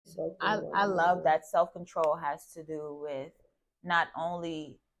I love that self-control has to do with not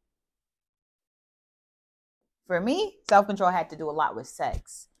only, for me, self-control had to do a lot with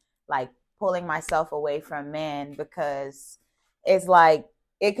sex, like pulling myself away from men, because it's like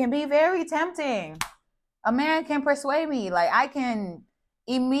it can be very tempting. A man can persuade me, like I can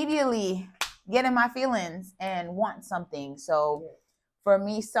immediately get in my feelings and want something. So for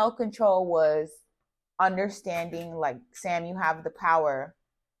me, self-control was understanding, like, Sam, you have the power.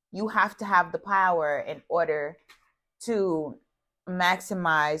 You have to have the power in order to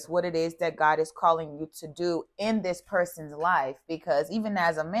maximize what it is that God is calling you to do in this person's life. Because even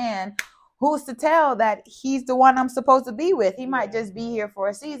as a man, who's to tell that he's the one I'm supposed to be with? He might just be here for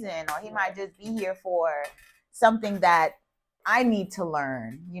a season, or he might just be here for something that I need to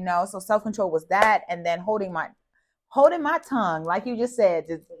learn, you know? So self-control was that. And then holding my tongue, like you just said,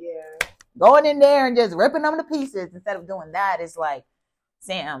 just going in there and just ripping them to pieces. Instead of doing that, it's like,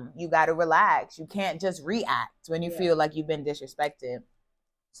 Sam, you got to relax. You can't just react when you feel like you've been disrespected.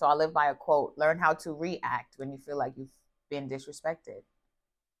 So I live by a quote: learn how to react when you feel like you've been disrespected.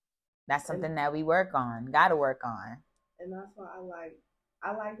 That's something that we work on, got to work on. And that's why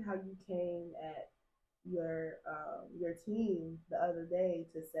I liked how you came at your team the other day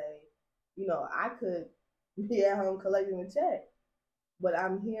to say, you know, I could be at home collecting a check, but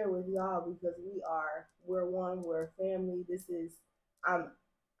I'm here with y'all because we're one, we're a family.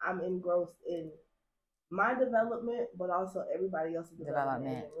 I'm engrossed in my development, but also everybody else's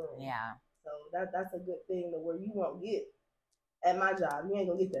development. Yeah. So that's a good thing, where you won't get at my job. You ain't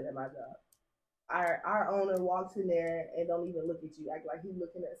gonna get that at my job. Our owner walks in there and don't even look at you, act like he's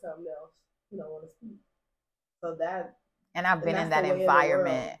looking at something else. You don't want to speak. So that. And I've been in that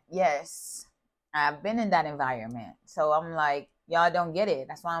environment. Yes, I've been in that environment. So I'm like, y'all don't get it.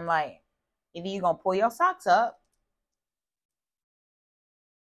 That's why I'm like, either you gonna pull your socks up,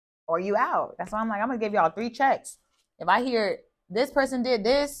 or you out. That's why I'm like, I'm gonna give y'all 3 checks. If I hear this person did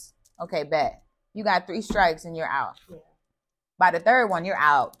this, okay, bet. You got 3 strikes and you're out. Yeah. By the 3rd one, you're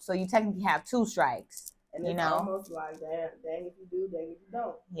out. So you technically have 2 strikes. And it's almost like, dang if you do, dang if you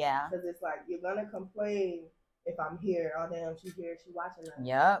don't. Yeah. Because it's like, you're gonna complain if I'm here. Oh, damn, she's here, she's watching us.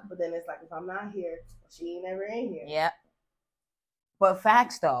 Yep. But then it's like, if I'm not here, she ain't never in here. Yep. But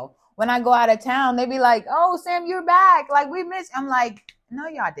facts though, when I go out of town, they be like, oh, Sam, you're back. Like, we missed. I'm like, no,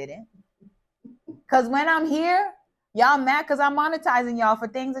 y'all didn't. Because when I'm here, y'all mad because I'm monetizing y'all for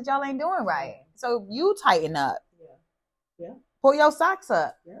things that y'all ain't doing right. So you tighten up. Yeah. Pull your socks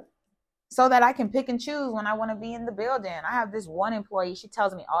up. Yeah. So that I can pick and choose when I want to be in the building. I have this one employee, she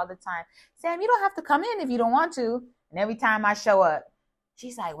tells me all the time, Sam, you don't have to come in if you don't want to. And every time I show up,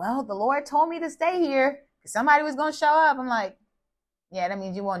 she's like, well, the Lord told me to stay here because somebody was going to show up. I'm like, yeah, that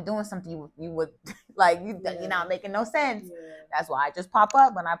means you weren't doing something you would, like, you're not making no sense. Yeah. That's why I just pop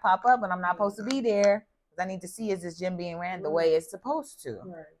up when I pop up when I'm not supposed to be there. Because I need to see, is this gym being ran the way it's supposed to?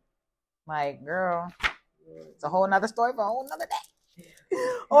 Right. Like, girl, it's a whole nother story for a whole nother day.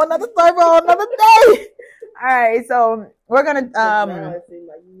 Whole nother story for a whole nother day. All right, so we're going to... now it seems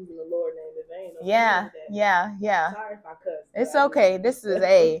like you're using the Lord name in vain. Yeah. Sorry if I cuss. It's okay. This is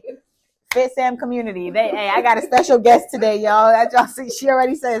a... Fit Sam community. I got a special guest today, y'all. That y'all see, she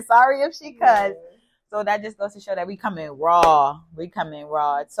already said sorry if she cussed. So that just goes to show that we come in raw.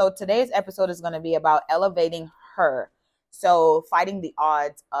 So today's episode is going to be about elevating her. So fighting the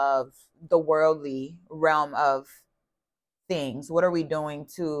odds of the worldly realm of things. What are we doing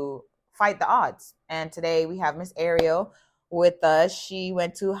to fight the odds? And today we have Miss Ariel with us. She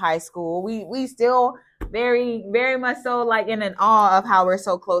went to high school. We still very, very much so like in an awe of how we're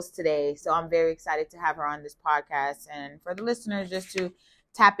so close today. So I'm very excited to have her on this podcast. And for the listeners, just to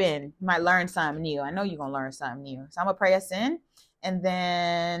tap in, you might learn something new. I know you're going to learn something new. So I'm going to pray us in, and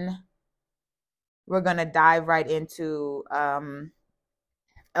then we're going to dive right into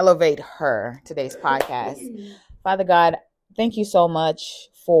Elevate Her, today's podcast. Father God, thank you so much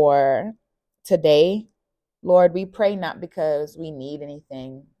for today. Lord, we pray not because we need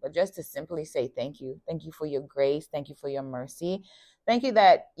anything, but just to simply say thank you. Thank you for your grace. Thank you for your mercy. Thank you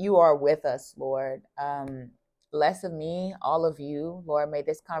that you are with us, Lord. Less of me, all of you. Lord, may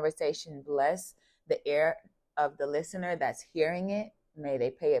this conversation bless the ear of the listener that's hearing it. May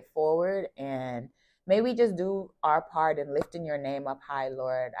they pay it forward, and may we just do our part in lifting your name up high,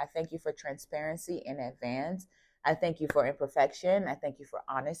 Lord. I thank you for transparency in advance. I thank you for imperfection. I thank you for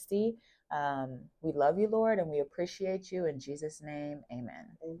honesty. We love you, Lord, and we appreciate you. In Jesus' name,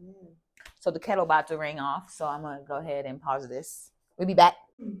 amen. Amen. So the kettle about to ring off, so I'm gonna go ahead and pause this. We'll be back.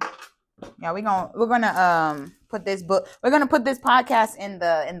 Yeah, we're gonna put this podcast in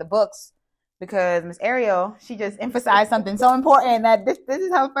the books. because Miss Ariel, she just emphasized something so important that this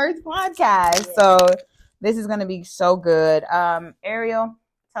is her first podcast. So this is going to be so good. Ariel,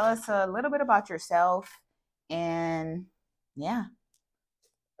 tell us a little bit about yourself, and yeah.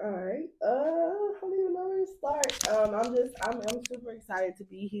 All right. I don't even know where to start. I'm super excited to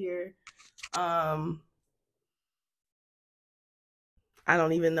be here. I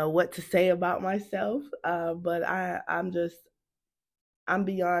don't even know what to say about myself. But I'm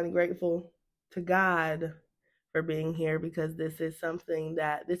beyond grateful to God for being here, because this is a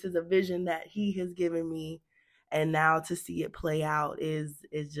vision that He has given me, and now to see it play out is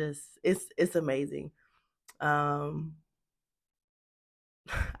just it's amazing.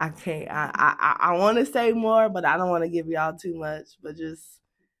 I can't. I want to say more, but I don't want to give y'all too much. But just,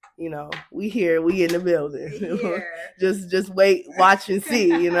 we here, we in the building. just wait, watch, and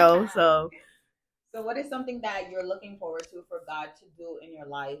see. So what is something that you're looking forward to for God to do in your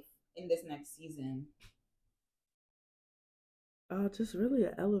life in this next season? Just really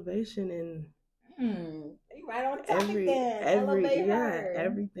an elevation in right on topic then.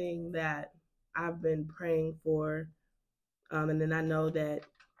 Everything that I've been praying for. And then I know that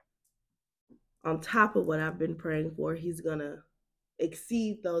on top of what I've been praying for, He's gonna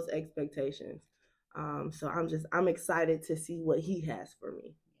exceed those expectations. So I'm excited to see what He has for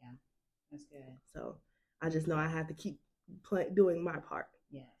me. Yeah, that's good. So I just know I have to keep doing my part.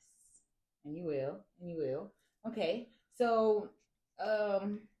 Yes, and you will. Okay, so I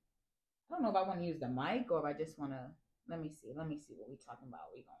don't know if I want to use the mic or if I just want to. Let me see what we're talking about.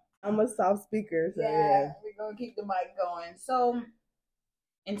 I'm a soft speaker, so yeah, we're gonna keep the mic going. So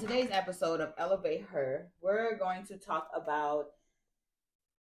in today's episode of Elevate Her, we're going to talk about.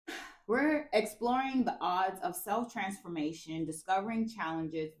 We're exploring the odds of self-transformation, discovering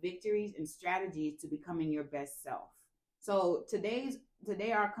challenges, victories, and strategies to becoming your best self. So today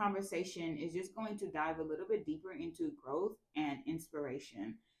our conversation is just going to dive a little bit deeper into growth and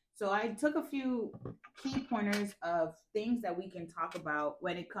inspiration. So I took a few key pointers of things that we can talk about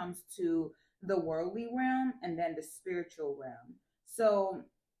when it comes to the worldly realm and then the spiritual realm. So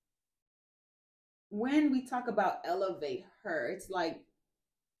when we talk about elevate her, it's like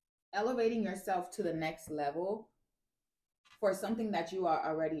elevating yourself to the next level for something that you are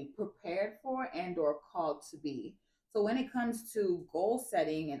already prepared for and or called to be. So when it comes to goal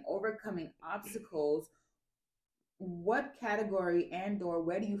setting and overcoming obstacles, what category and or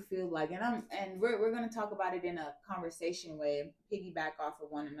where do you feel like, and we're going to talk about it in a conversation way, piggyback off of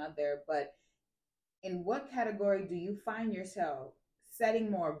one another, but in what category do you find yourself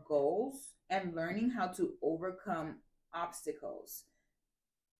setting more goals and learning how to overcome obstacles?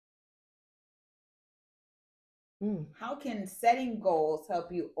 How can setting goals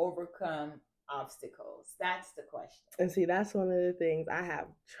help you overcome obstacles? That's the question. And see, that's one of the things I have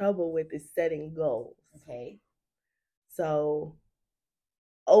trouble with, is setting goals. Okay. So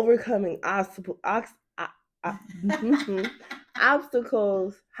overcoming obstacles,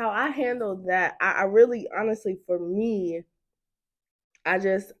 how I handle that, I really, honestly, for me, I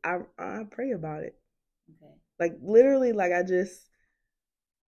pray about it. Okay. Like literally, like I just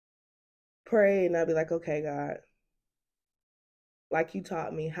pray and I'll be like, okay, God, like you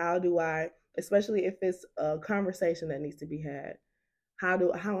taught me, how do I, especially if it's a conversation that needs to be had,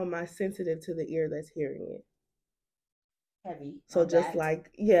 how am I sensitive to the ear that's hearing it? Heavy. So just like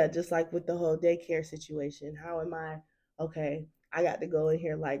with the whole daycare situation, how am I, okay, I got to go in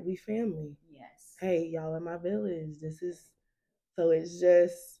here like we family. Yes. Hey, y'all in my village. So it's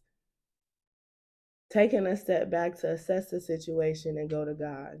just taking a step back to assess the situation and go to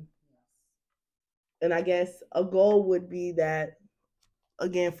God. Yes. And I guess a goal would be that,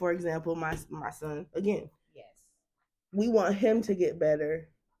 again, for example, my son, again. Yes. We want him to get better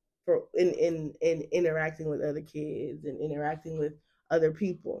for in interacting with other kids and interacting with other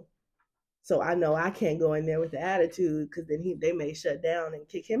people. So I know I can't go in there with the attitude, because then they may shut down and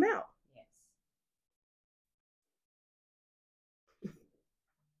kick him out. Yes.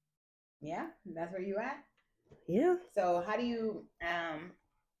 Yeah, that's where you at? Yeah. So how do you,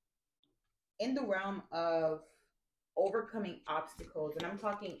 in the realm of overcoming obstacles, and I'm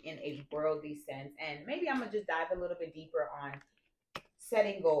talking in a worldly sense, and maybe I'm gonna just dive a little bit deeper on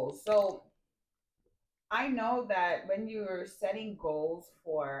setting goals. So I know that when you're setting goals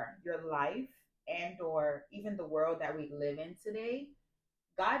for your life and or even the world that we live in today,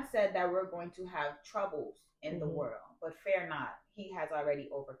 God said that we're going to have troubles in the world, but fear not. He has already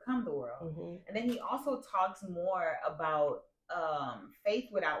overcome the world. And then he also talks more about faith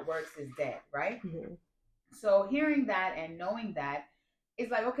without works is dead, right? So hearing that and knowing that,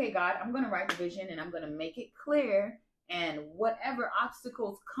 it's like, okay, God, I'm going to write the vision and I'm going to make it clear And whatever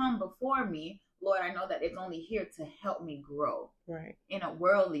obstacles come before me, Lord, I know that it's only here to help me grow. Right. In a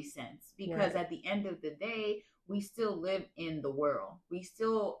worldly sense. Because Right. at the end of the day, we still live in the world.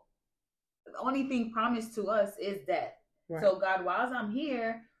 The only thing promised to us is death. Right. So God, while I'm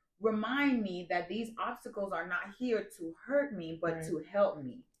here, remind me that these obstacles are not here to hurt me, but right. to help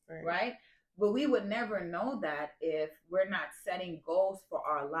me. Right? But we would never know that if we're not setting goals for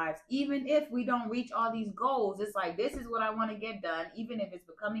our lives. Even if we don't reach all these goals, it's like, this is what I want to get done. Even if it's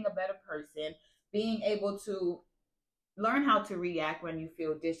becoming a better person, being able to learn how to react when you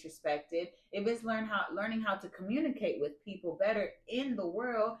feel disrespected. If it's learning how to communicate with people better in the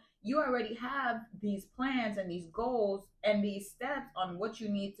world, you already have these plans and these goals and these steps on what you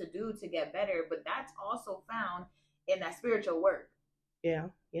need to do to get better. But that's also found in that spiritual work. Yeah.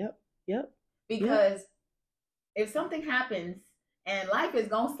 Yep. Because if something happens and life is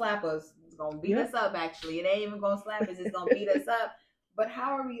going to slap us, it's going to beat us up, actually. It ain't even going to slap us. It's going to beat us up. But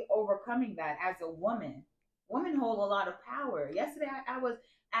how are we overcoming that as a woman? Women hold a lot of power. Yesterday, I was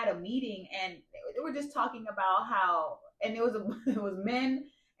at a meeting and they were just talking about how, and it was men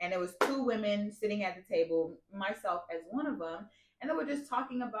and there was 2 women sitting at the table, myself as one of them, and they were just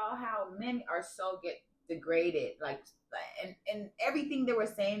talking about how men are so degraded, and everything they were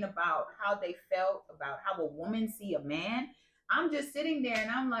saying about how they felt about how a woman see a man. I'm just sitting there and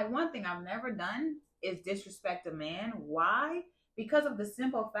I'm like, one thing I've never done is disrespect a man. Why? Because of the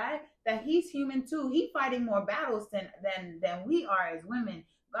simple fact that he's human too. He's fighting more battles than we are as women.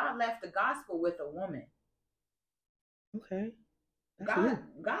 God left the gospel with a woman. Okay.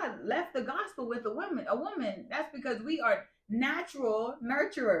 God left the gospel with a woman. A woman. That's because we are natural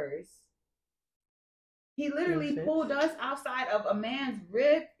nurturers. He literally pulled us outside of a man's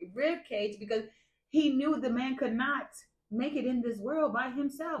rib cage because he knew the man could not make it in this world by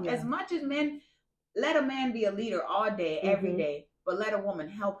himself. Yeah. As much as men, let a man be a leader all day, every day, but let a woman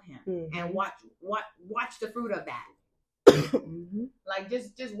help him and watch the fruit of that. Like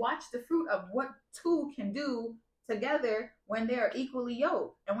just watch the fruit of what 2 can do together when they are equally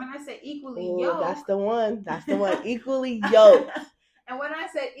yoked. And when I say equally yoked, that's the one. Equally yoked. And when I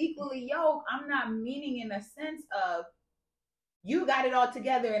say equally yoked, I'm not meaning in a sense of you got it all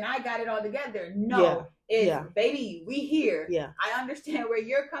together and I got it all together. No, baby, we here. Yeah. I understand where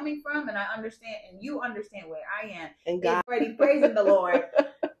you're coming from and I understand and you understand where I am. And God already praising the Lord.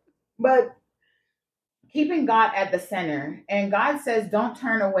 But keeping God at the center. And God says, don't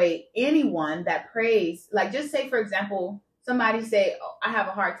turn away anyone that prays. Like just say, for example, somebody say, oh, I have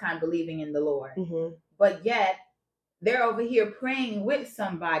a hard time believing in the Lord. Mm-hmm. But yet they're over here praying with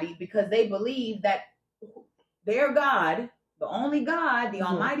somebody because they believe that their God, the only God, the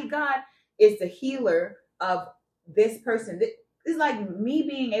Almighty God, is the healer of this person. It's like me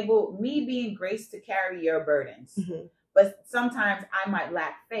being graced to carry your burdens. Mm-hmm. But sometimes I might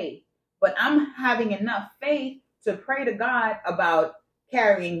lack faith. But I'm having enough faith to pray to God about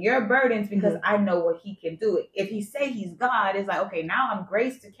carrying your burdens because I know what he can do. If he say he's God, it's like, okay, now I'm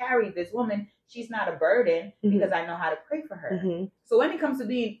graced to carry this woman. She's not a burden because I know how to pray for her. Mm-hmm. So when it comes to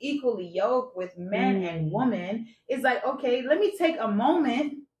being equally yoked with men and women, it's like, okay, let me take a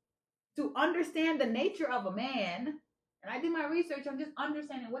moment to understand the nature of a man. And I did my research. I'm just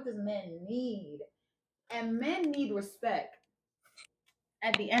understanding what does men need. And men need respect.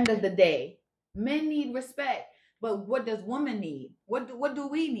 At the end of the day, men need respect. But what does women need? What do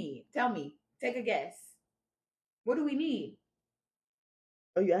we need? Tell me. Take a guess. What do we need?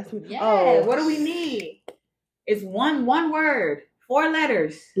 Oh, you asked me? Yeah. Oh. What do we need? It's one word. 4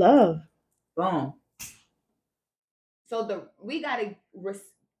 letters. Love. Boom. So we gotta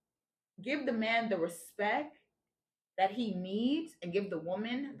give the man the respect that he needs and give the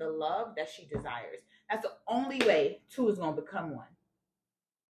woman the love that she desires. That's the only way 2 is gonna become 1.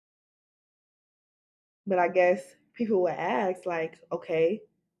 But I guess people would ask, like, okay,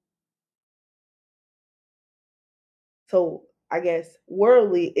 so I guess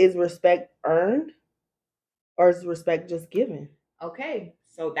worldly, is respect earned or is respect just given? Okay,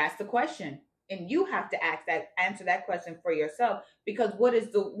 so that's the question. And you have to answer that question for yourself, because what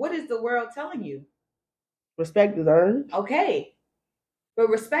is the world telling you? Respect is earned. Okay. But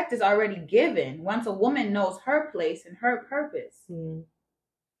respect is already given once a woman knows her place and her purpose. Mm.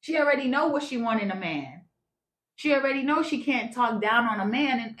 She already know what she wants in a man. She already knows she can't talk down on a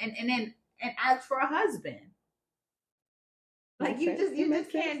man and ask for a husband. Like you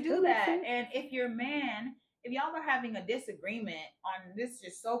just can't do that. And if y'all are having a disagreement on this, is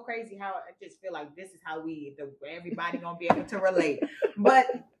just so crazy how I just feel like this is how everybody gonna be able to relate. But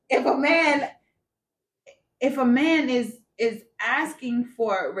if a man is asking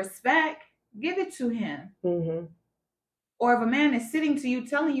for respect, give it to him. Mm-hmm. Or if a man is sitting to you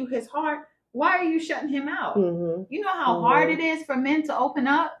telling you his heart, why are you shutting him out? Mm-hmm. You know how hard it is for men to open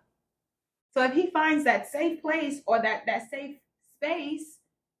up? So if he finds that safe place or that safe space,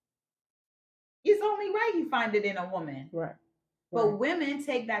 it's only right he find it in a woman. Right. But women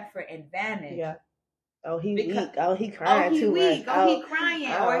take that for advantage. Yeah. Oh, he weak. Oh, he crying too weak. much. Oh, he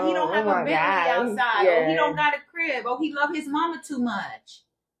crying. Or he don't have a Bentley outside. Yeah. Or he don't got a crib. Or he love his mama too much.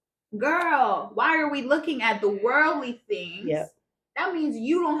 Girl, why are we looking at the worldly things? Yep. That means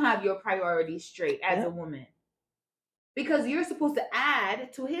you don't have your priorities straight as a woman. Because you're supposed to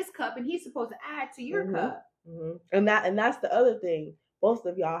add to his cup and he's supposed to add to your cup. Mm-hmm. And that's the other thing. Both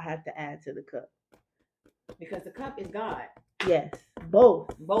of y'all have to add to the cup. Because the cup is God. Yes.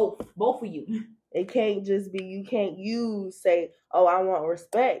 Both of you. It can't just be, you can't say, oh, I want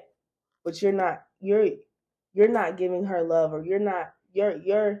respect, but you're not giving her love, or you're not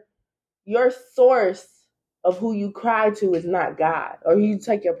your source of who you cry to is not God, or who you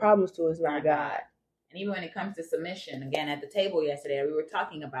take your problems to is not God. And even when it comes to submission, again, at the table yesterday, we were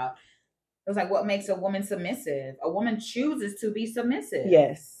talking about, it was like, what makes a woman submissive? A woman chooses to be submissive.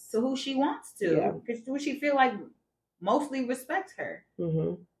 Yes. To who she wants to. Because who she feel like mostly respects her.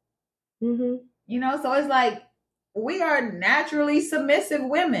 Mm-hmm. Mm-hmm. You know, so it's like, we are naturally submissive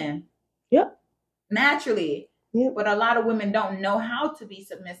women. Yep. Naturally. Yep. But a lot of women don't know how to be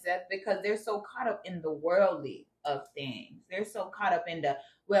submissive because they're so caught up in the worldly of things. They're so caught up in the,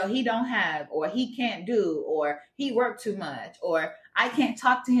 well, he don't have, or he can't do, or he worked too much, or I can't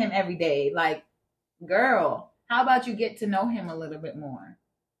talk to him every day. Like, girl, how about you get to know him a little bit more?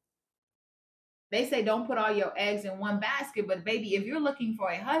 They say don't put all your eggs in one basket, but baby, if you're looking for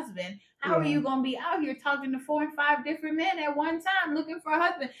a husband, how are you going to be out here talking to 4 and 5 different men at one time looking for a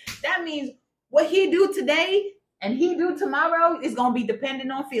husband? That means what he do today and he do tomorrow is going to be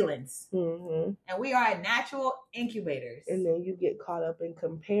dependent on feelings. Mm-hmm. And we are natural incubators. And then you get caught up in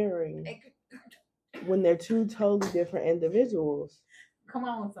comparing when they're two totally different individuals. Come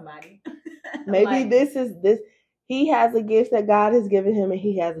on, somebody. Maybe like, this. He has a gift that God has given him, and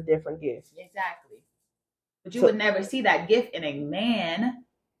he has a different gift. Exactly. But you would never see that gift in a man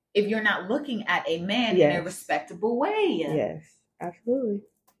if you're not looking at a man in a respectable way. Yes, absolutely.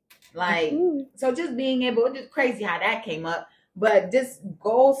 Like, so just being able, just crazy how that came up, but just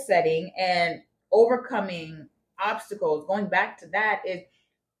goal setting and overcoming obstacles, going back to that, is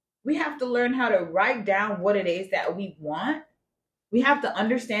we have to learn how to write down what it is that we want. We have to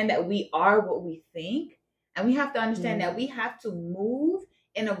understand that we are what we think. And we have to understand that we have to move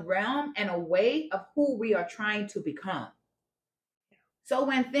in a realm and a way of who we are trying to become. So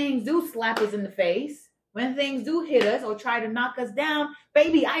when things do slap us in the face, when things do hit us or try to knock us down,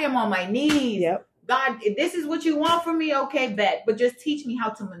 baby, I am on my knees. Yep. God, if this is what you want from me, okay, bet. But just teach me how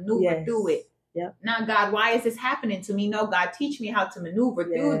to maneuver through it. Yep. Now, God, why is this happening to me? No, God, teach me how to maneuver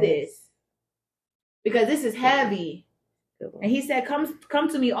through this. Because this is heavy. And he said, come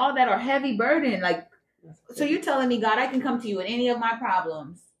to me, all that are heavy burden. Like, so you're telling me, God, I can come to you in any of my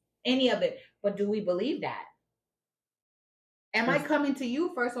problems, any of it. But do we believe that? Am I coming to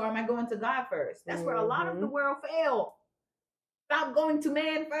you first, or am I going to God first? That's where a lot of the world fail. Stop going to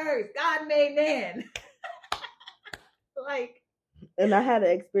man first. God made man. Like. And I had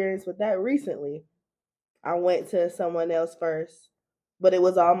an experience with that recently. I went to someone else first, but it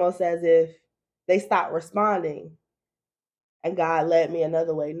was almost as if they stopped responding. And God led me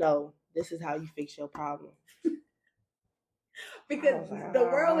another way. No, this is how you fix your problem. Because the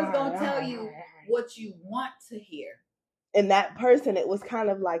world is going to tell you what you want to hear. And that person, it was kind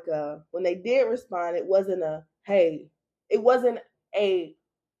of like when they did respond, it wasn't they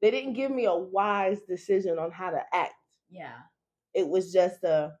didn't give me a wise decision on how to act. Yeah. It was just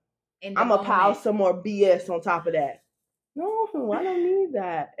I'm going to pile some more BS on top of that. No, I don't need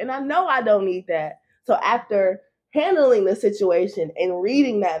that. And I know I don't need that. So after handling the situation and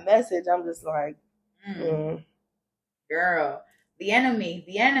reading that message, I'm just like, girl, the enemy,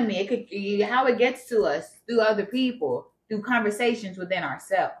 it could, how it gets to us through other people, through conversations within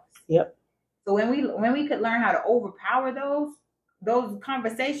ourselves. Yep. So when we could learn how to overpower those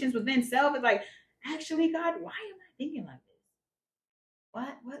conversations within self, it's like, actually, God, why am I thinking like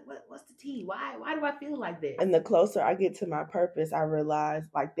this? What's the tea? Why do I feel like this? And the closer I get to my purpose, I realize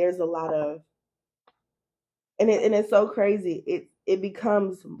like there's a lot of, and it's so crazy.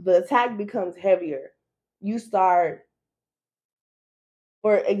 The attack becomes heavier. You start,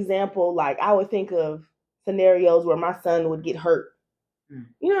 for example, like I would think of scenarios where my son would get hurt.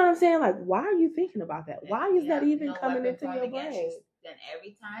 You know what I'm saying? Like, why are you thinking about that? Why is that even coming into your brain? Then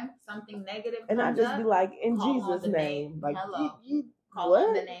every time something negative comes and I just up, be like, in Jesus' name, like Call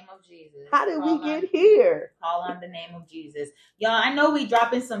on the name of Jesus. How did we get here? Call on the name of Jesus. Y'all, I know we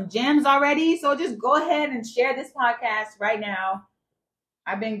dropping some gems already, so just go ahead and share this podcast right now.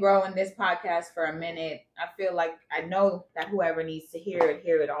 I've been growing this podcast for a minute. I feel like I know that whoever needs to hear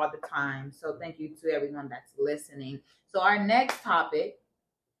it all the time. So thank you to everyone that's listening. So our next topic,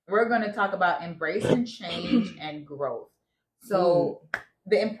 we're going to talk about embracing change and growth. So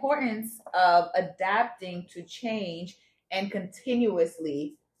the importance of adapting to change and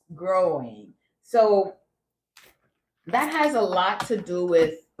continuously growing. So that has a lot to do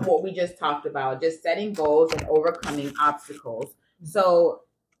with what we just talked about, just setting goals and overcoming obstacles. So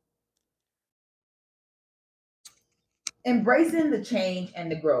embracing the change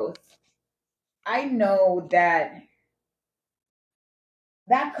and the growth. I know that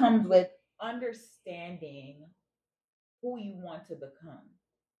comes with understanding who you want to become.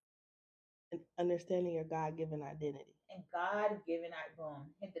 And understanding your God-given identity. And God-given,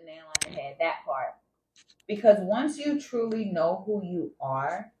 boom, hit the nail on the head, that part. Because once you truly know who you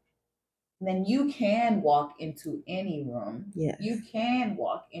are, then you can walk into any room. Yes. You can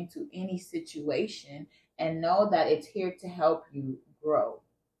walk into any situation and know that it's here to help you grow.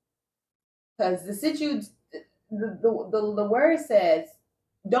 Because the word says,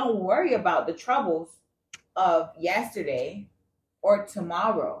 don't worry about the troubles of yesterday or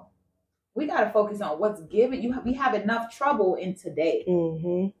tomorrow. We got to focus on what's given you. We have enough trouble in today.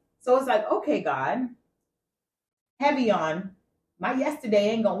 Mm-hmm. So it's like, okay, God, heavy on. My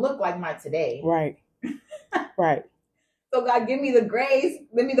yesterday ain't going to look like my today. Right. Right. So God, give me the grace.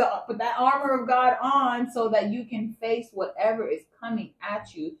 Put that armor of God on so that you can face whatever is coming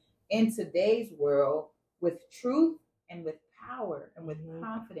at you in today's world with truth and with power and with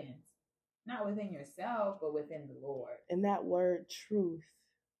confidence. Not within yourself, but within the Lord. And that word truth,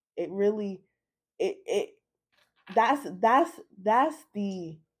 it really, that's the,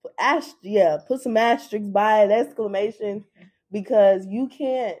 put some asterisks by it, exclamation. Because you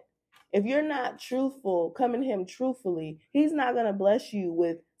can't, if you're not truthful, coming to him truthfully, he's not going to bless you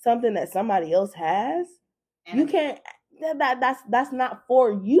with something that somebody else has. And you can't, that's not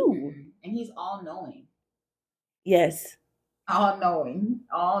for you. And he's all-knowing. Yes. All-knowing.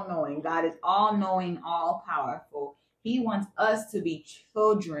 God is all-knowing, all-powerful. He wants us to be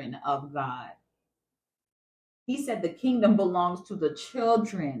children of God. He said the kingdom belongs to the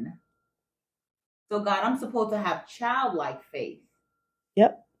children. So God, I'm supposed to have childlike faith.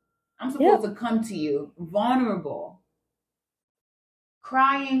 Yep. I'm supposed to come to you vulnerable,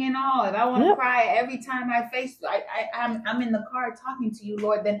 crying and all. If I want to cry every time I'm in the car talking to you,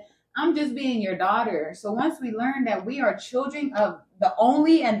 Lord, then I'm just being your daughter. So once we learn that we are children of the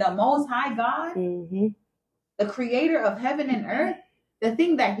only and the most high God, the creator of heaven and earth, the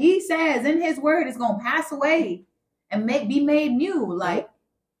thing that he says in his word is going to pass away and be made new. Like,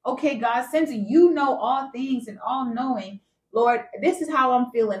 okay, God, since you know all things and all knowing, Lord, this is how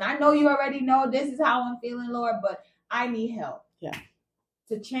I'm feeling. I know you already know this is how I'm feeling, Lord, but I need help. Yeah.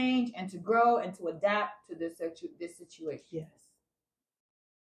 To change and to grow and to adapt to this situation. Yes.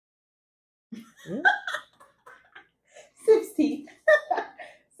 Sips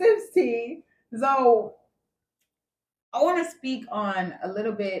tea. So I want to speak on a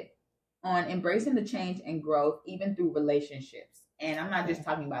little bit on embracing the change and growth, even through relationships. And I'm not just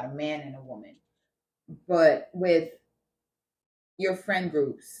talking about a man and a woman, but with your friend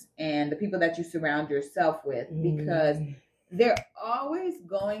groups and the people that you surround yourself with, because there's always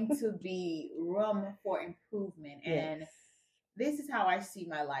going to be room for improvement. And this is how I see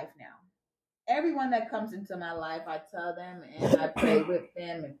my life now. Everyone that comes into my life, I tell them and I pray with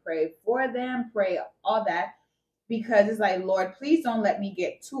them and pray for them, pray all that. Because it's like, Lord, please don't let me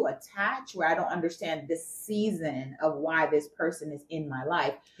get too attached where I don't understand this season of why this person is in my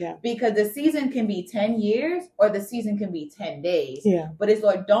life. Yeah. Because the season can be 10 years or the season can be 10 days. Yeah. But it's,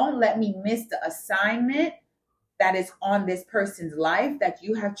 Lord, don't let me miss the assignment that is on this person's life that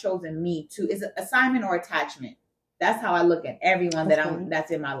you have chosen me to. Is it assignment or attachment? That's how I look at everyone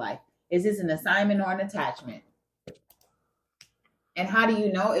that's in my life. Is this an assignment or an attachment? And how do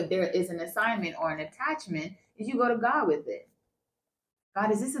you know if there is an assignment or an attachment? Is you go to God with it.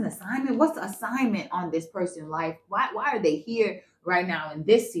 God, is this an assignment? What's the assignment on this person's life? Why are they here right now in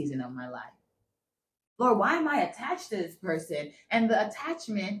this season of my life? Lord, why am I attached to this person? And the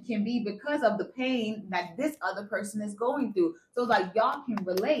attachment can be because of the pain that this other person is going through. So it's like y'all can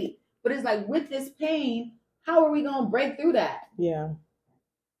relate. But it's like with this pain, how are we going to break through that? Yeah.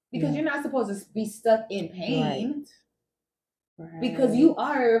 Because you're not supposed to be stuck in pain. Right. Because you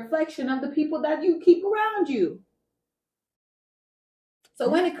are a reflection of the people that you keep around you. So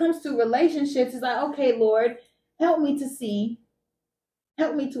when it comes to relationships, it's like, okay, Lord, help me to see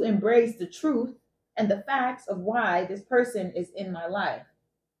Help me to embrace the truth and the facts of why this person is in my life.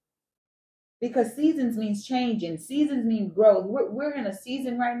 Because seasons means changing. Seasons mean growth. We're in a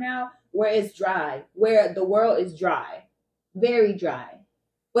season right now where it's dry, where the world is dry, very dry,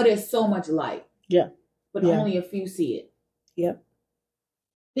 but it's so much light. Yeah. But only a few see it. Yep.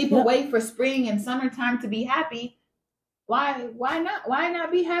 People wait for spring and summertime to be happy. Why not? Why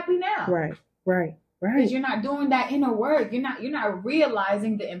not be happy now? Right. Because you're not doing that inner work. You're not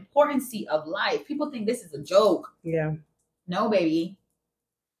realizing the importance of life. People think this is a joke. Yeah. No, baby.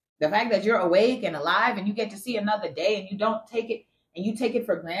 The fact that you're awake and alive and you get to see another day and you don't take it and you take it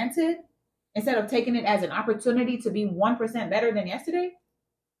for granted instead of taking it as an opportunity to be 1% better than yesterday.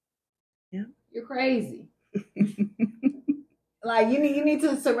 Yeah. You're crazy. Like you need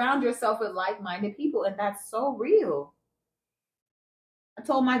to surround yourself with like-minded people, and that's so real. I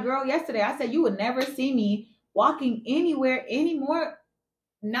told my girl yesterday, I said, you would never see me walking anywhere anymore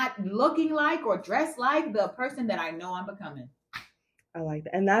not looking like or dressed like the person that I know I'm becoming. I like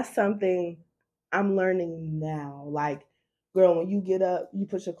that. And that's something I'm learning now. Like, girl, when you get up, you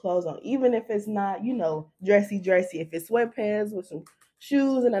put your clothes on. Even if it's not, dressy. If it's sweatpants with some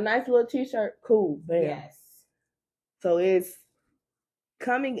shoes and a nice little t-shirt, cool. Bam. Yes. So it's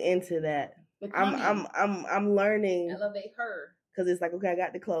coming into that. I'm learning. Elevate her. Because it's like, okay, I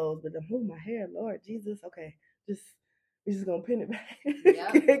got the clothes, but my hair, Lord Jesus, okay. We're just gonna pin it back.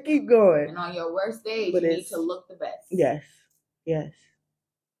 Yep. Keep going. And on your worst days, you need to look the best. Yes.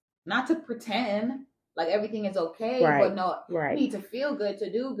 Not to pretend like everything is okay, but no, you need to feel good, to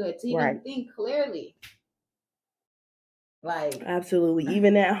do good, to even think clearly. Like absolutely.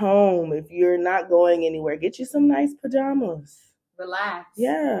 Even at home, if you're not going anywhere, get you some nice pajamas. Relax.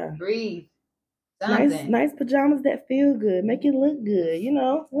 Yeah. Breathe. Nice pajamas that feel good, make you look good,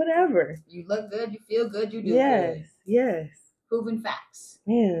 whatever. You look good, you feel good, you do good. Yes. Proven facts.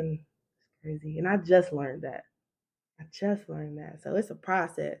 Man, it's crazy. And I just learned that. So it's a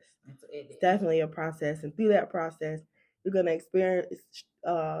process. It's definitely a process. And through that process, you're going to experience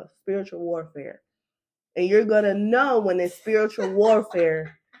spiritual warfare. And you're going to know when it's spiritual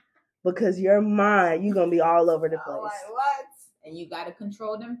warfare because your mind, you're going to be all over the place. Like what? And you got to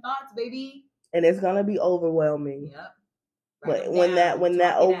control them thoughts, baby. And it's gonna be overwhelming. Yep. But when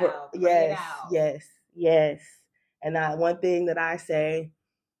that over, yes. And one thing that I say,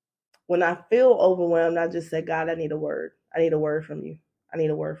 when I feel overwhelmed, I just say, God, I need a word. I need a word from you.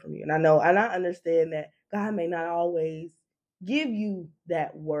 And I understand that God may not always give you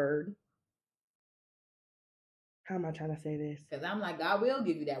that word. How am I trying to say this? Because I'm like, God will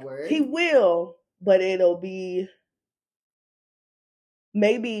give you that word. He will, but it'll be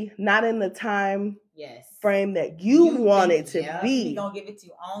maybe not in the time frame that you want it to be. He's going to give it to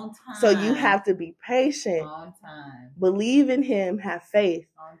you on time. So you have to be patient. On time. Believe in him. Have faith.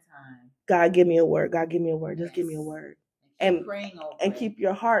 On time. God, give me a word. Just give me a word. And praying over and keep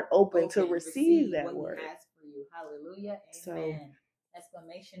your heart open to receive that word. He has for you. Hallelujah. Amen.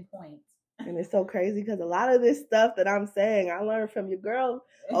 Exclamation point. And it's so crazy because a lot of this stuff that I'm saying, I learned from your girl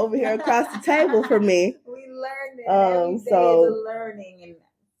over here across the table from me. We learned it. Every day is a learning. And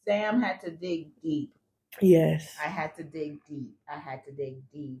Sam had to dig deep. Yes. I had to dig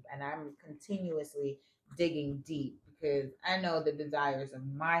deep. And I'm continuously digging deep because I know the desires of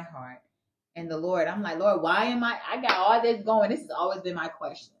my heart. And the Lord, I'm like, Lord, why am I got all this going? This has always been my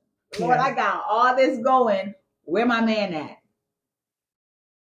question. Lord, I got all this going. Where my man at?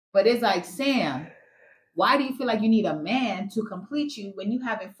 But it's like, Sam, why do you feel like you need a man to complete you when you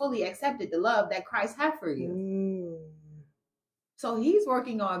haven't fully accepted the love that Christ had for you? So he's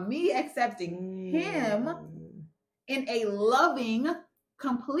working on me accepting him in a loving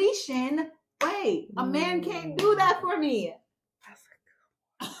completion way. A man can't do that for me.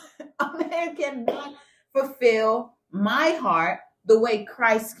 A man cannot fulfill my heart the way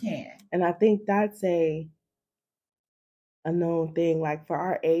Christ can. And I think that's a known thing, like for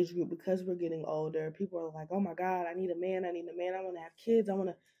our age group, because we're getting older, people are like, oh my God, I need a man, I want to have kids,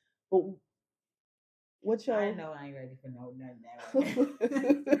 but what's your... I know I ain't ready for no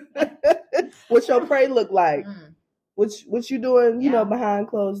nothing that. What's your pray look like? What you doing, behind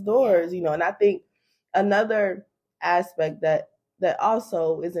closed doors, and I think another aspect that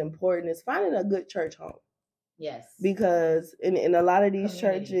also is important is finding a good church home. Yes. Because in a lot of these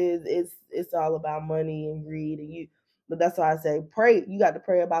churches, it's all about money and greed, but that's why I say pray. You got to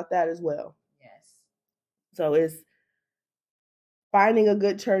pray about that as well. Yes. So it's finding a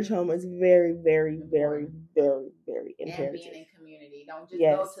good church home is very, very, very, very, very imperative. And being in community. Don't just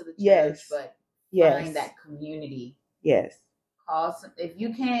go to the church, but find that community. Yes.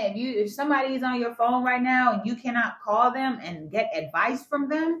 If somebody is on your phone right now and you cannot call them and get advice from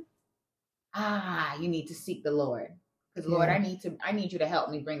them, you need to seek the Lord. Because Lord, I need you to help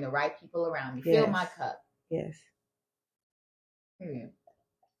me bring the right people around me. Fill my cup. Yes.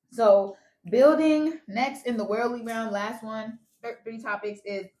 So building next in the worldly realm, last one, 3 topics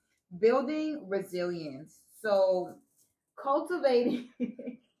is building resilience. So cultivating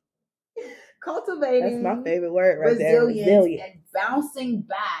that's my favorite word right there. Resilience and bouncing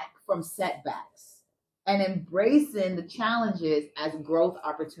back from setbacks and embracing the challenges as growth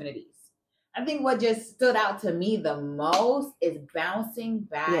opportunities. I think what just stood out to me the most is bouncing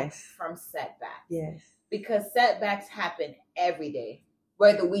back from setbacks. Yes. Because setbacks happen every day,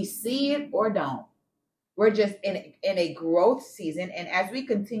 whether we see it or don't. We're just in a growth season. And as we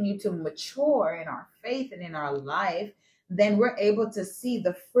continue to mature in our faith and in our life, then we're able to see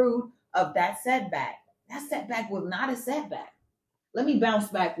the fruit of that setback. That setback was not a setback. Let me bounce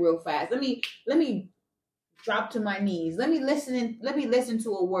back real fast. Let me drop to my knees. Let me listen to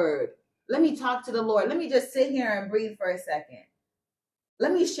a word. Let me talk to the Lord. Let me just sit here and breathe for a second.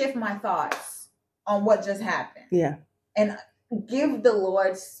 Let me shift my thoughts on what just happened. Yeah. And give the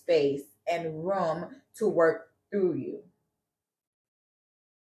Lord space and room to work through you.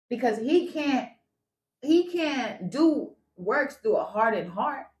 Because he can't do works through a hardened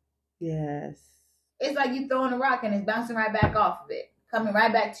heart. Yes. It's like you throwing a rock and it's bouncing right back off of it, coming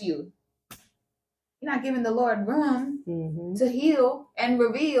right back to you. You're not giving the Lord room to heal and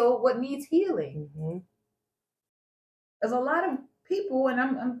reveal what needs healing. There's a lot of people, and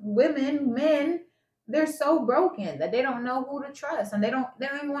I'm women, men, they're so broken that they don't know who to trust, and they don't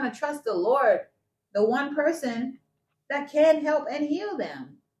even want to trust the Lord, the one person that can help and heal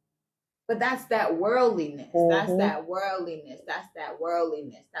them. But that's that worldliness. That's that worldliness. That's that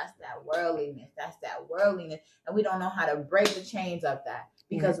worldliness. That's that worldliness. That's that worldliness. And we don't know how to break the chains of that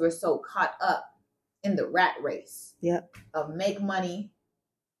because we're so caught up in the rat race of make money.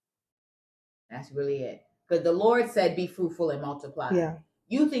 That's really it. Because the Lord said, be fruitful and multiply. Yeah.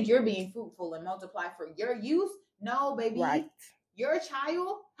 You think you're being fruitful and multiply for your use? No, baby. Right. Your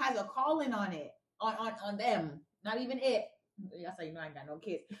child has a calling on it, on them. Not even it. That's how you know I ain't got no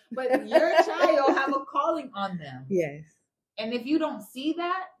kids. But your child have a calling on them. Yes. And if you don't see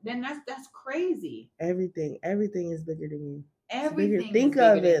that, then that's crazy. Everything is bigger than you. Everything. Think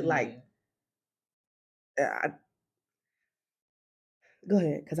of it like. Go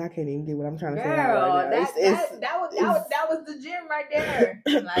ahead, because I can't even get what I'm trying to say. Girl, that was the gym right there.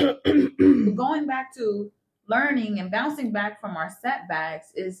 Like going back to learning and bouncing back from our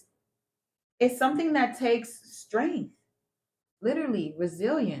setbacks is something that takes strength, literally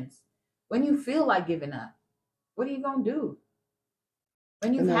resilience. When you feel like giving up, what are you gonna do?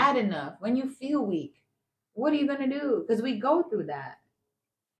 When you've had enough, when you feel weak, what are you gonna do? Because we go through that.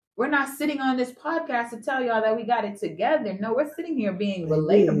 We're not sitting on this podcast to tell y'all that we got it together. No, we're sitting here being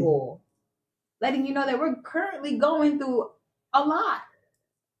relatable, letting you know that we're currently going through a lot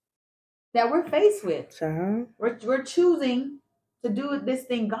that we're faced with. We're choosing to do this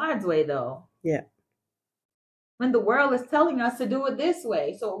thing God's way, though. Yeah. When the world is telling us to do it this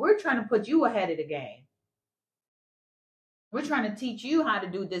way. So we're trying to put you ahead of the game. We're trying to teach you how to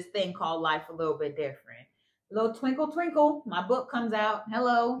do this thing called life a little bit different. A little twinkle, twinkle. My book comes out.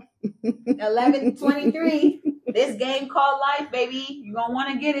 Hello. 11/23. This game called life, baby. You're going to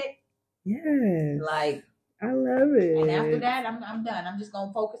want to get it. Yes. Like. I love it. And after that, I'm done. I'm just going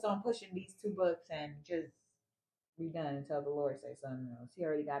to focus on pushing these 2 books and just be done until the Lord says something else. He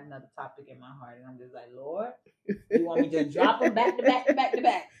already got another topic in my heart. And I'm just like, Lord, you want me to just drop them back to back to back to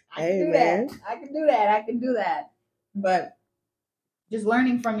back? I can do that. But just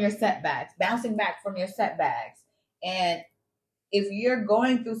learning from your setbacks, bouncing back from your setbacks. And if you're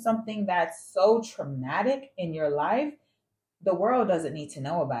going through something that's so traumatic in your life, the world doesn't need to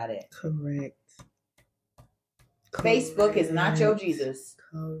know about it. Correct. Facebook is not your Jesus.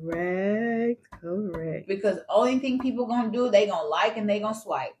 Correct. Because only thing people gonna do, they gonna like and they gonna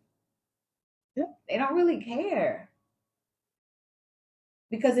swipe. Yeah. They don't really care.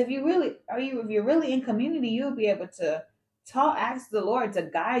 Because if you're really in community, you'll be able to ask the Lord to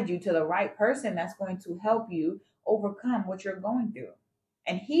guide you to the right person that's going to help you overcome what you're going through.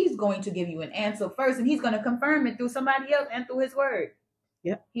 And he's going to give you an answer first, and he's going to confirm it through somebody else and through his word.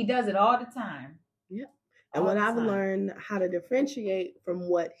 Yep. He does it all the time. Yep. And what I've learned how to differentiate from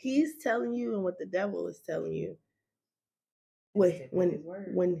what he's telling you and what the devil is telling you.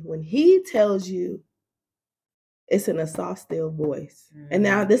 When he tells you, it's in a soft, still voice. Mm-hmm. And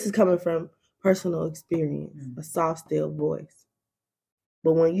now this is coming from personal experience, a soft, still voice.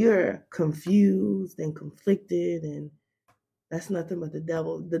 But when you're confused and conflicted and That's nothing but the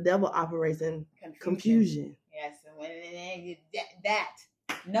devil. The devil operates in confusion. Yes, and when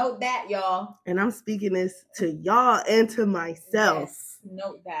note that, y'all. And I'm speaking this to y'all and to myself. Yes,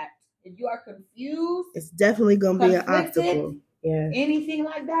 note that. If you are confused, it's definitely going to be an obstacle. Yeah. Anything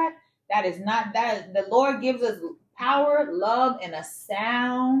like that, that is not that. The Lord gives us power, love, and a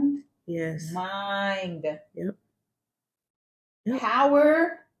sound mind. Yep.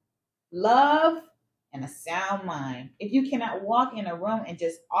 Power, love, and a sound mind. If you cannot walk in a room and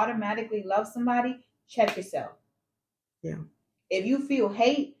just automatically love somebody, check yourself. Yeah. If you feel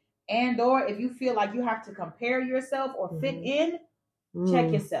hate or if you feel like you have to compare yourself or fit in,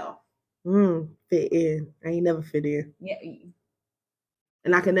 check yourself. Fit in. I ain't never fit in. Yeah.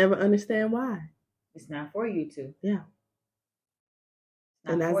 And I can never understand why. It's not for you to. Yeah.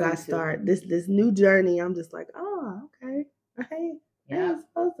 And as I start this new journey, I'm just like, oh, okay. I ain't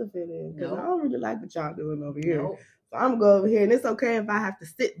supposed to fit in because I don't really like what y'all doing over here. Nope. So I'm going to go over here, and it's okay if I have to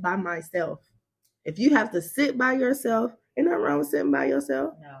sit by myself. If you have to sit by yourself, ain't nothing wrong with sitting by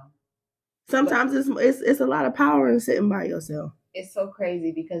yourself. No. Sometimes it's a lot of power in sitting by yourself. It's so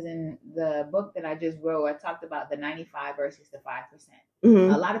crazy because in the book that I just wrote, I talked about the 95 versus the 5%.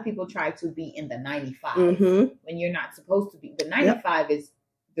 Mm-hmm. A lot of people try to be in the 95 when you're not supposed to be. The 95 is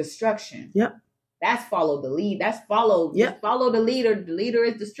destruction. Yep. That's follow the lead. That's follow the leader. The leader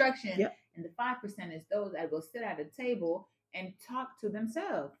is destruction. Yep. And the 5% is those that will sit at a table and talk to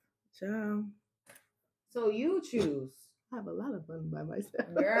themselves. Ciao. So you choose. I have a lot of fun by myself.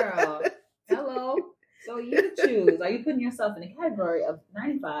 Girl. Hello. So you choose. Are you putting yourself in the category of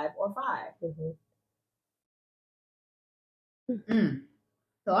 95 or 5?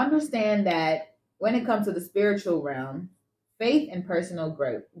 So understand that when it comes to the spiritual realm, faith and personal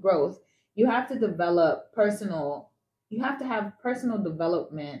growth, you have to have personal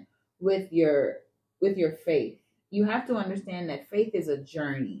development with your faith. You have to understand that faith is a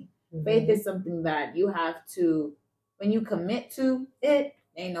journey. Faith is something that you have to, when you commit to it,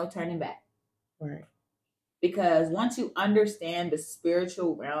 ain't no turning back. Right. Because once you understand the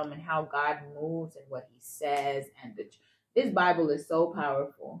spiritual realm and how God moves and what he says, and this Bible is so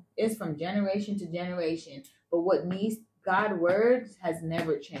powerful. It's from generation to generation. But what God's words has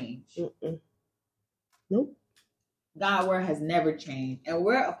never changed. Nope. God's word has never changed. And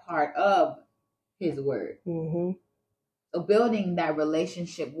we're a part of his word. So building that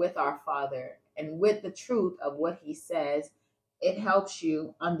relationship with our Father and with the truth of what he says, it helps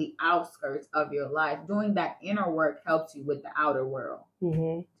you on the outskirts of your life. Doing that inner work helps you with the outer world.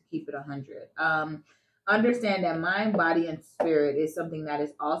 To keep it 100. Understand that mind, body, and spirit is something that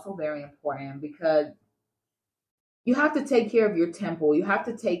is also very important because you have to take care of your temple. You have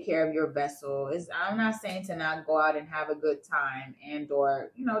to take care of your vessel. I'm not saying to not go out and have a good time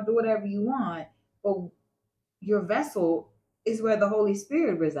or do whatever you want, but your vessel is where the Holy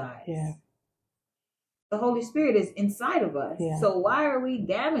Spirit resides. Yeah. The Holy Spirit is inside of us. Yeah. So why are we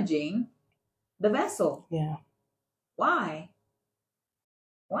damaging the vessel? Yeah. Why?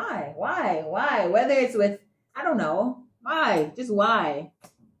 Whether it's with, I don't know. Why? Just why?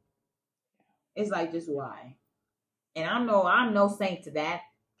 It's like, just why? And I'm no saint to that.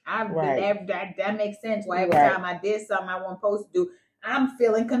 That makes sense. Why every time I did something I wasn't supposed to do, I'm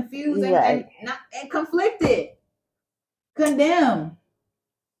feeling confused and conflicted. Condemn.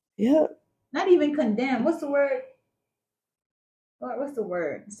 Yep. Not even condemn. What's the word? What's the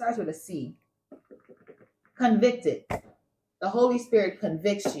word? It starts with a C. Convicted. The Holy Spirit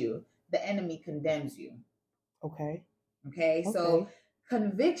convicts you. The enemy condemns you. Okay. So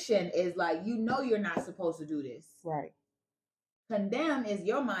conviction is like, you're not supposed to do this. Right. Condemn is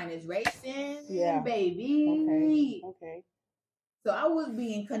your mind is racing, baby. Okay. So I was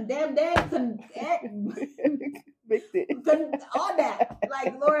being condemned and all that.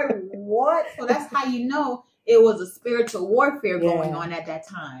 Like, Lord, what? So that's how you know it was a spiritual warfare going on at that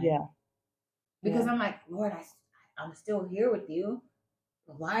time. Yeah. Because I'm like, Lord, I'm still here with you.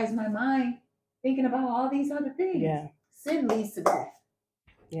 But why is my mind thinking about all these other things? Yeah. Sin leads to death.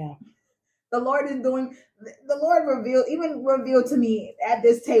 Yeah. The Lord revealed to me at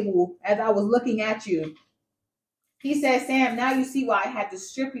this table as I was looking at you. He said, Sam, now you see why I had to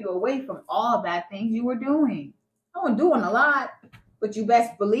strip you away from all bad things you were doing. I wasn't doing a lot, but you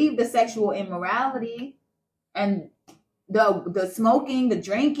best believe the sexual immorality and the smoking, the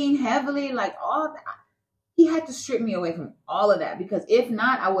drinking heavily, like all that. He had to strip me away from all of that because if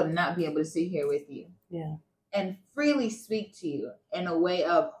not, I would not be able to sit here with you. Yeah. And freely speak to you in a way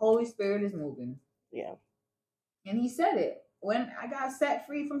of Holy Spirit is moving. Yeah. And he said it. When I got set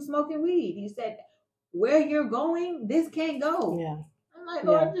free from smoking weed, he said, where you're going, this can't go. Yeah. I'm like,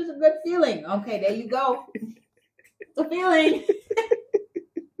 Lord, it's just a good feeling. Okay, there you go. a feeling.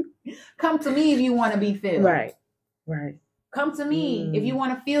 Come to me if you want to be filled. Right. Come to me if you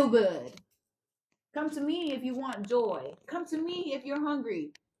want to feel good. Come to me if you want joy. Come to me if you're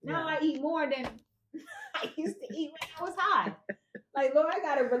hungry. Now I eat more than I used to eat when I was high. Like, Lord, I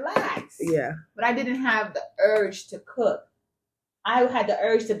gotta relax. Yeah. But I didn't have the urge to cook. I had the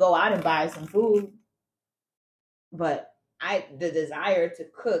urge to go out and buy some food. But the desire to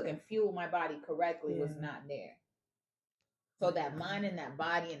cook and fuel my body correctly was not there. So that mind and that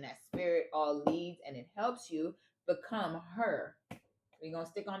body and that spirit all leads, and it helps you become her. We're going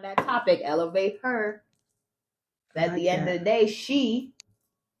to stick on that topic, elevate her. At the end of the day, she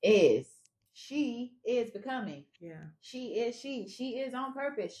is becoming. Yeah. She is on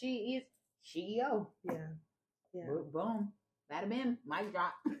purpose. She is CEO. Yeah. Boom. Bada bim. Mic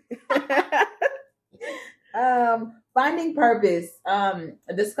drop. Finding purpose.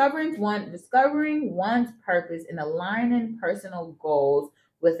 Discovering one's purpose and aligning personal goals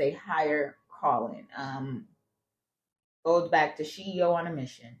with a higher calling. Goes back to CEO on a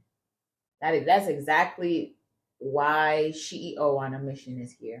mission. That's exactly why CEO on a mission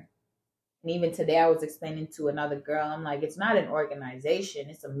is here. And even today, I was explaining to another girl, I'm like, it's not an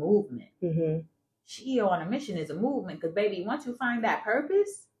organization, it's a movement. CEO on a mission is a movement, because baby, once you find that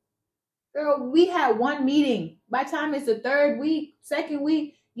purpose, girl, we had one meeting. By the time it's the third week, second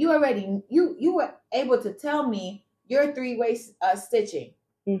week, you were able to tell me your 3-way stitching.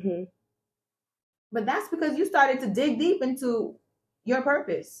 But that's because you started to dig deep into your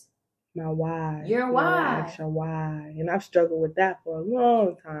purpose. My why. Your why. Extra why. And I've struggled with that for a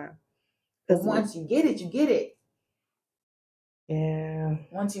long time. Because once you get it, you get it. Yeah.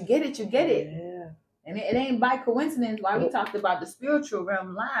 Once you get it, you get it. Yeah. And it ain't by coincidence why we talked about the spiritual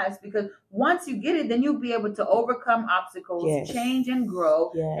realm lives, because once you get it, then you'll be able to overcome obstacles, change and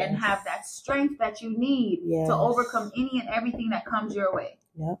grow, and have that strength that you need to overcome any and everything that comes your way.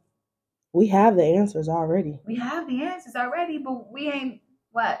 Yep. We have the answers already. But we ain't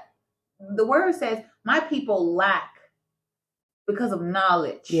what? The word says, my people lack because of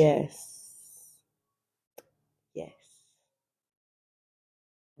knowledge. Yes.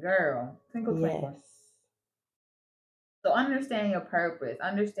 Girl, twinkle, twinkle. So understanding your purpose,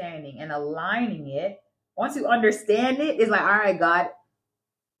 understanding and aligning it. Once you understand it, it's like, all right, God,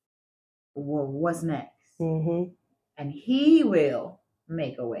 well, what's next? And He will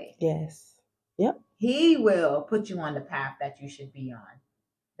make a way. Yes. Yep. He will put you on the path that you should be on.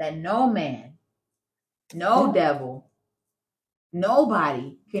 That no man, no devil,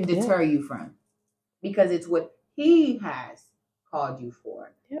 nobody can deter you from. Because it's what He has called you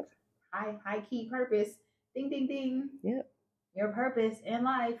for. Yep. High key purpose. Ding, ding, ding. Yep. Your purpose in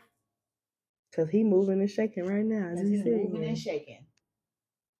life. Because He moving and shaking right now. He's moving and shaking.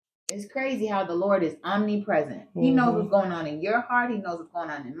 It's crazy how the Lord is omnipresent. He knows what's going on in your heart. He knows what's going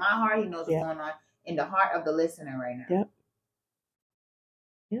on in my heart. He knows what's going on in the heart of the listener right now.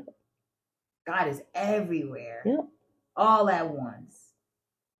 Yep. God is everywhere. Yep. All at once.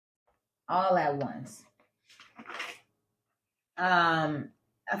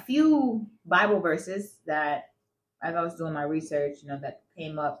 A few Bible verses that, as I was doing my research, that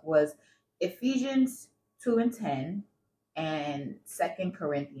came up was Ephesians 2:10 and 2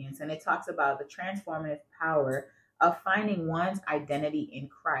 Corinthians. And it talks about the transformative power of finding one's identity in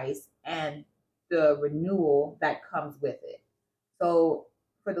Christ and the renewal that comes with it. So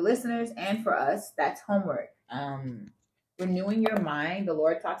for the listeners and for us, that's homework. Renewing your mind. The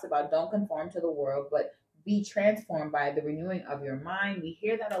Lord talks about don't conform to the world, but be transformed by the renewing of your mind. We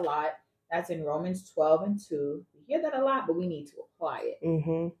hear that a lot. That's in Romans 12:2. We hear that a lot, but we need to apply it.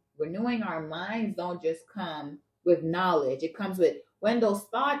 Renewing our minds don't just come with knowledge. It comes with, when those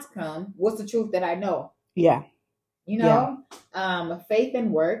thoughts come, what's the truth that I know? Yeah. Faith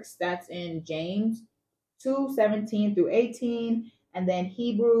and works. That's in James 2:17 through 18. And then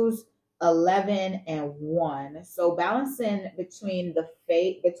Hebrews 11:1. So balancing between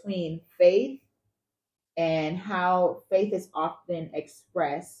faith and how faith is often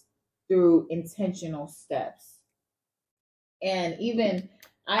expressed through intentional steps. And even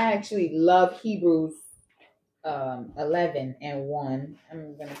I actually love Hebrews 11:1.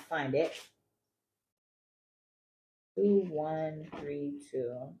 I'm gonna find it.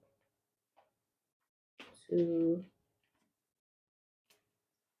 2:132. 2.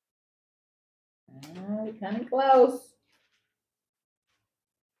 Oh, kind of close.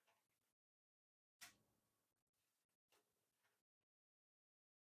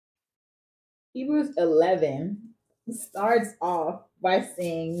 Hebrews 11 starts off by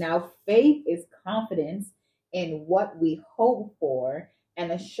saying, now faith is confidence in what we hope for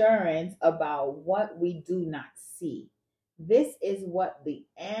and assurance about what we do not see. This is what the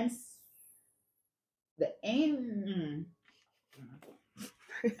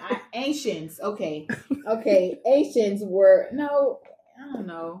ancients, ancients were, no, I don't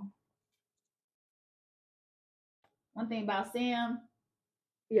know. One thing about Sam.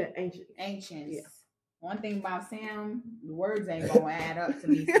 Yeah, ancients. Yeah. One thing about Sam, the words ain't gonna add up to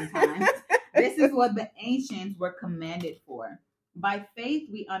me sometimes. This is what the ancients were commanded for. By faith,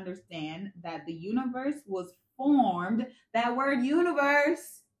 we understand that the universe was formed. That word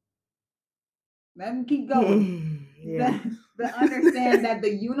universe. Let me keep going. Yeah. The understand that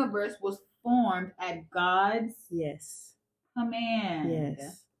the universe was formed at God's command.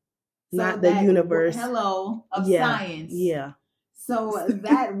 Yes. So not the universe. Of science. Yeah. So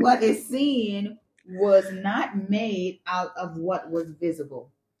that what is seen was not made out of what was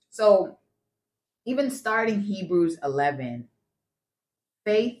visible. So even starting Hebrews 11,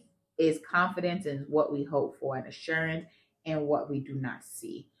 faith is confidence in what we hope for and assurance in what we do not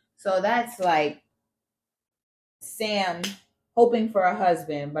see. So that's like Sam hoping for a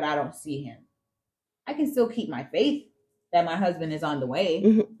husband, but I don't see him. I can still keep my faith that my husband is on the way.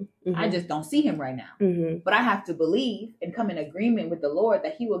 Mm-hmm. I just don't see him right now. Mm-hmm. But I have to believe and come in agreement with the Lord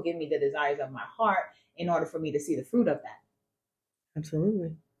that he will give me the desires of my heart in order for me to see the fruit of that.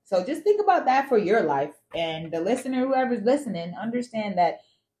 Absolutely. So just think about that for your life. And the listener, whoever's listening, understand that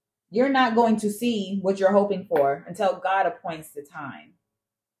you're not going to see what you're hoping for until God appoints the time.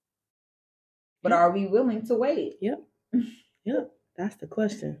 But are we willing to wait? Yep. Yep. That's the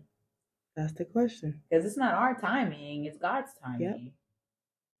question. That's the question. Because it's not our timing, it's God's timing.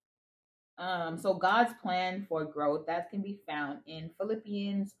 Yep. So God's plan for growth, that can be found in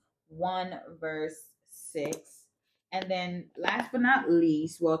Philippians 1 verse 6. And then last but not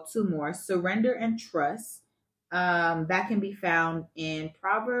least, well, two more, surrender and trust. That can be found in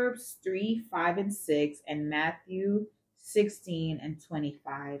Proverbs 3, 5, and 6, and Matthew 16 and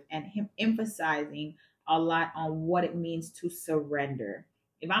 25, and him emphasizing a lot on what it means to surrender.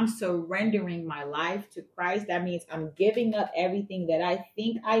 If I'm surrendering my life to Christ, that means I'm giving up everything that I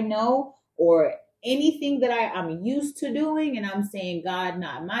think I know or anything that I'm used to doing, and I'm saying, God,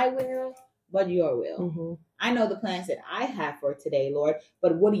 not my will, but your will. Mm-hmm. I know the plans that I have for today, Lord,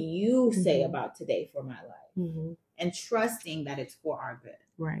 but what do you say about today for my life? Mm-hmm. And trusting that it's for our good.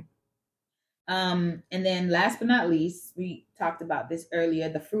 Right. And then last but not least, we talked about this earlier,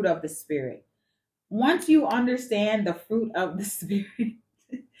 the fruit of the Spirit. Once you understand the fruit of the Spirit,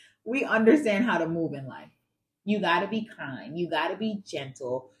 we understand how to move in life. You got to be kind. You got to be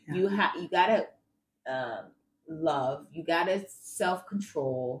gentle. Yeah. You got to love. You got to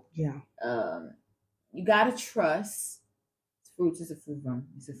self-control. Yeah. You got to trust. Fruits is a few of them.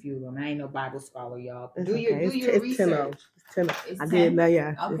 It's a few of them. I ain't no Bible scholar, y'all. Do your research. It's 10. I did know,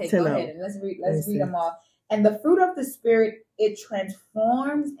 yeah. Okay, go ahead and let's read them all. And the fruit of the Spirit, it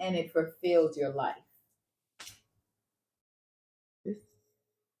transforms and it fulfills your life.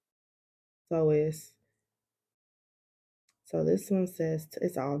 So this one says,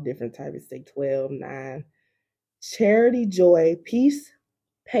 it's all different types. It's like 12, 9. Charity, joy, peace,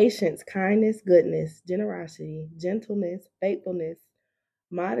 patience, kindness, goodness, generosity, gentleness, faithfulness,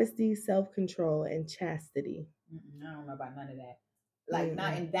 modesty, self-control, and chastity. I don't know about none of that. Like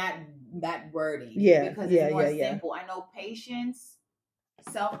not in that wording. Yeah. Because it's more simple. I know patience,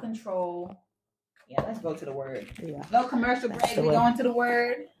 self-control. Yeah, let's go to the word. Yeah. No commercial break. We going to the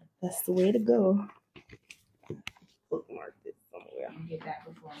word. That's the way to go. Bookmark this somewhere. I'll get that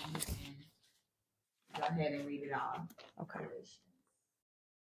before we go ahead and read it all. Okay.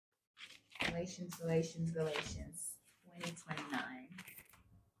 Galatians 20:29.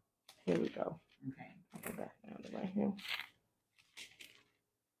 Here we go. Okay. I'll go back down to right here.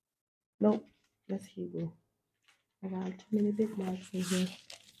 Nope. That's Hebrew. I got too many big marks in here.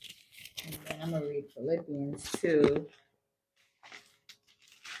 And then I'm going to read Philippians 2.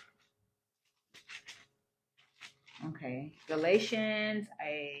 Okay. Galatians,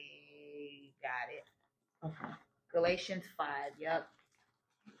 I got it. Okay. Galatians 5, yep.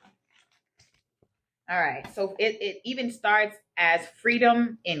 All right. So it even starts as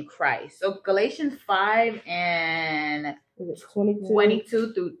freedom in Christ. So Galatians 5 and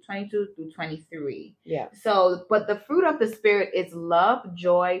 22 through 23. Yeah. So, but the fruit of the Spirit is love,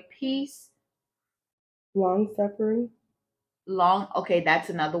 joy, peace, long suffering. Okay, that's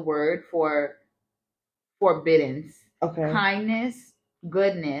another word for forbiddance. Okay. Kindness,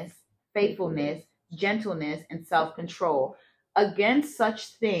 goodness, faithfulness, gentleness, and self-control. Against such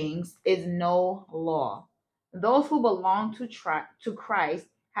things is no law. Those who belong to Christ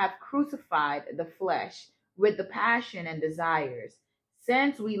have crucified the flesh with the passion and desires.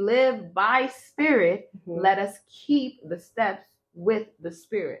 Since we live by Spirit, let us keep the steps with the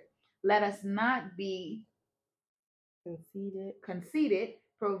Spirit. Let us not be conceited,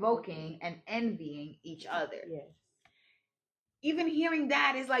 provoking, and envying each other. Yes. Even hearing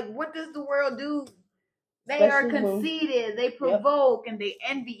that is like, what does the world do? They Especially are conceited, they provoke, and they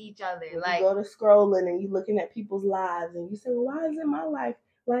envy each other. When like you go to scrolling and you're looking at people's lives and you say, well, why isn't my life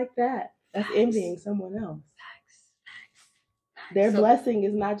like that? That's envying someone else. Their blessing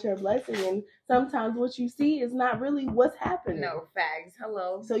is not your blessing, and sometimes what you see is not really what's happening. No, facts.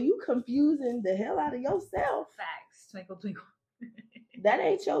 Hello. So you confusing the hell out of yourself. Facts. Twinkle, twinkle. That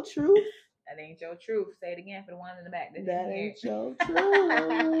ain't your truth. That ain't your truth. Say it again for the ones in the back. That ain't your truth.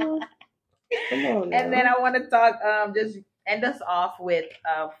 Come on now. And then I want to talk, just end us off with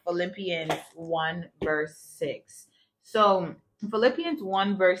Philippians 1 verse 6. So Philippians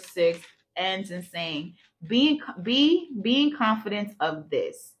 1 verse 6 ends in saying, being confident of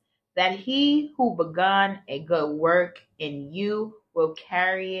this, that he who begun a good work in you will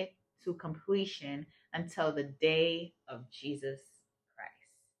carry it to completion until the day of Jesus Christ.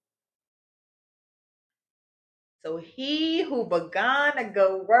 So he who begun a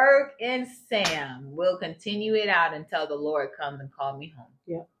good work in Sam will continue it out until the Lord comes and call me home.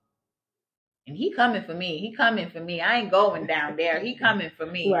 Yep. And he coming for me. He coming for me. I ain't going down there. He coming for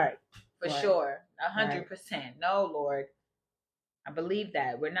me. Right. For sure. 100%. No, Lord. I believe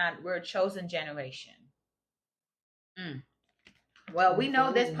that. We're a chosen generation. Well, we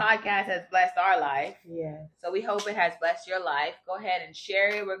know this podcast has blessed our life. Yeah. So we hope it has blessed your life. Go ahead and share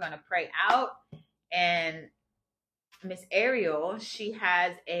it. We're going to pray out. And Miss Ariel, she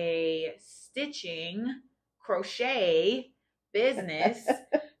has a stitching crochet business.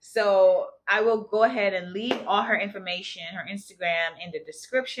 So I will go ahead and leave all her information, her Instagram, in the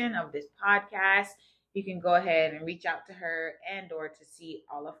description of this podcast. You can go ahead and reach out to her and or to see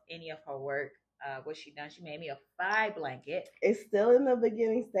any of her work. What she done? She made me a 5 blanket. It's still in the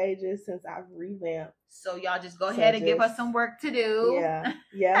beginning stages since I've revamped. So y'all just go ahead and give us some work to do.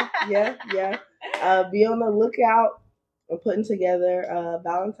 Yeah. Be on the lookout. I'm putting together a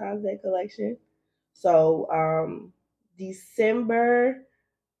Valentine's Day collection. So December.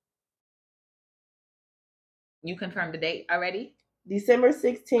 You confirmed the date already? December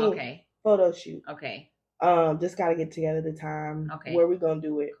 16th. Okay. Photo shoot. Okay. Just gotta get together the time. Okay. Where we gonna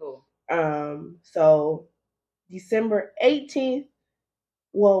do it. Cool. So December 18th.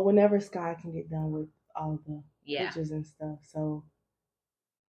 Well, whenever Sky can get done with all the pictures and stuff. So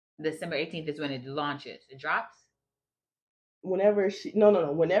December 18th is when it launches. It drops? Whenever she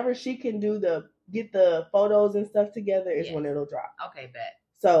whenever she can get the photos and stuff together is when it'll drop. Okay, bet.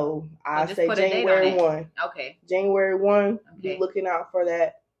 So I say January 1. Okay. January 1. Be looking out for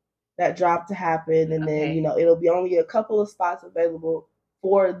that drop to happen, and then it'll be only a couple of spots available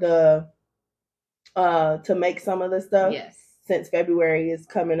for the to make some of the stuff. Yes. Since February is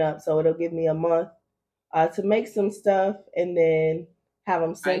coming up, so it'll give me a month to make some stuff and then have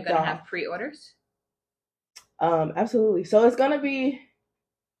them sent off. Are you gonna have pre-orders? Absolutely. So it's gonna be.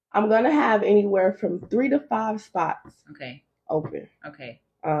 I'm gonna have anywhere from 3 to 5 spots. Okay. Open. Okay.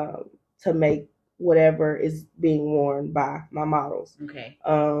 To make whatever is being worn by my models. Okay.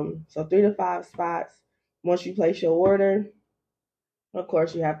 So 3 to 5 spots. Once you place your order, of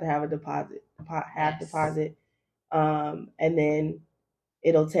course you have to have a deposit. Deposit. And then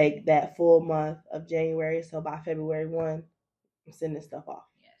it'll take that full month of January. So by February 1, I'm sending stuff off.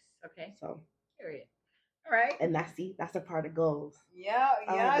 Yes. Okay. So. Period. All right. And that's a part of goals.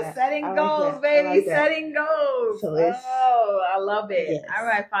 Yeah. Setting goals, baby. Setting goals. So I love it. Yes. All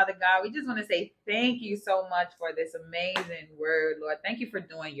right, Father God, we just want to say thank you so much for this amazing word, Lord. Thank you for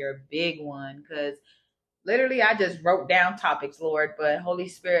doing your big one, because literally I just wrote down topics, Lord, but Holy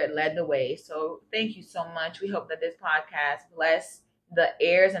Spirit led the way. So thank you so much. We hope that this podcast bless the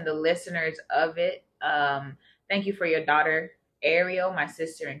heirs and the listeners of it. Thank you for your daughter, Ariel, my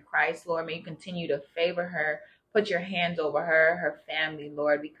sister in Christ, Lord. May you continue to favor her. Put your hands over her family,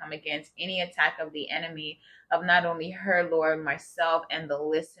 Lord. We come against any attack of the enemy of not only her, Lord, myself, and the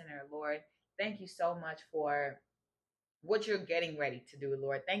listener, Lord. Thank you so much for what you're getting ready to do,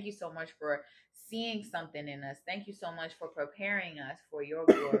 Lord. Thank you so much for seeing something in us. Thank you so much for preparing us for your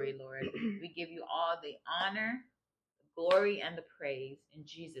glory, Lord. We give you all the honor, glory, and the praise in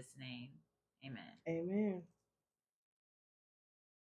Jesus' name. Amen. Amen.